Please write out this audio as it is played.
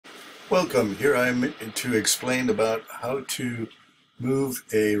Welcome. Here I'm to explain about how to move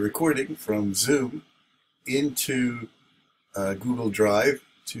a recording from Zoom into Google Drive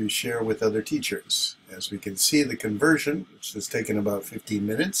to share with other teachers. As we can see, the conversion, which has taken about 15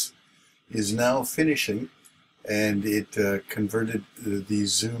 minutes, is now finishing, and it converted the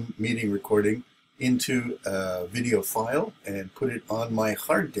Zoom meeting recording into a video file and put it on my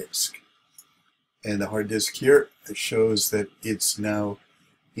hard disk. And the hard disk here shows that it's now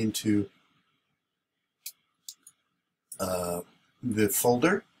into the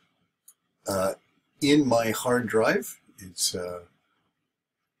folder in my hard drive. It's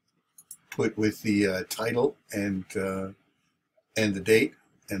put with the title and the date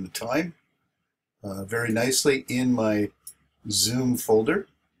and the time very nicely in my Zoom folder.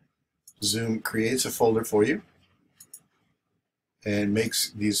 Zoom creates a folder for you and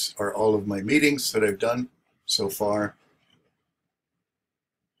makes, these are all of my meetings that I've done so far,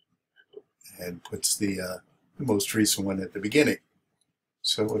 and puts the most recent one at the beginning.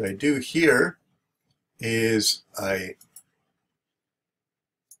 So what I do here is I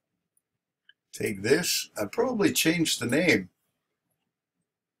take this, I probably change the name,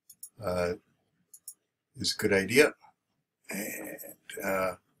 is a good idea,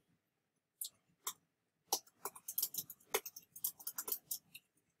 and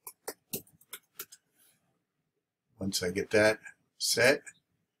once I get that set,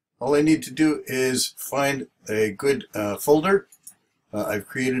 all I need to do is find a good folder. I've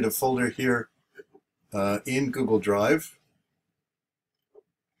created a folder here in Google Drive.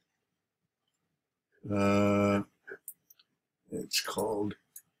 It's called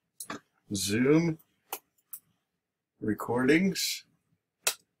Zoom Recordings.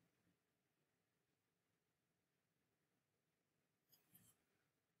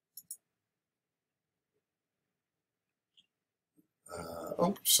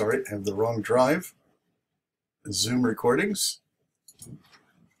 Oh, sorry, I have the wrong drive. Zoom Recordings.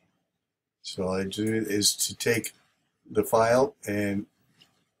 So all I do is to take the file and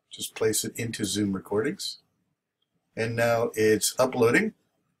just place it into Zoom Recordings. And now it's uploading.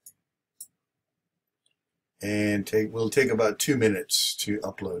 And will take about 2 minutes to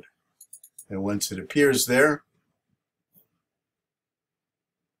upload. And once it appears there,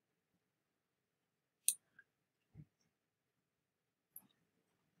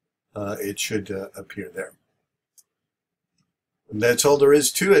 it should appear there. And that's all there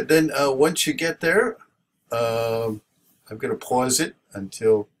is to it. Then once you get there, I'm going to pause it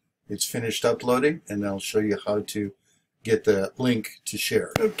until it's finished uploading, and I'll show you how to get the link to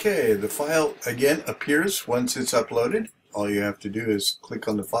share. Okay, the file again appears once it's uploaded. All you have to do is click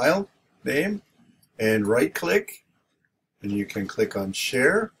on the file name and right click, and you can click on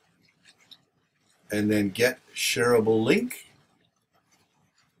share and then get shareable link.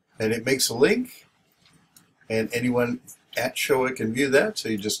 And it makes a link, and anyone at Showa can view that. So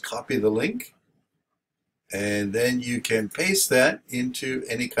you just copy the link, and then you can paste that into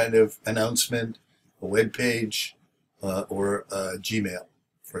any kind of announcement, a web page, or Gmail,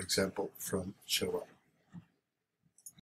 for example, from Showa.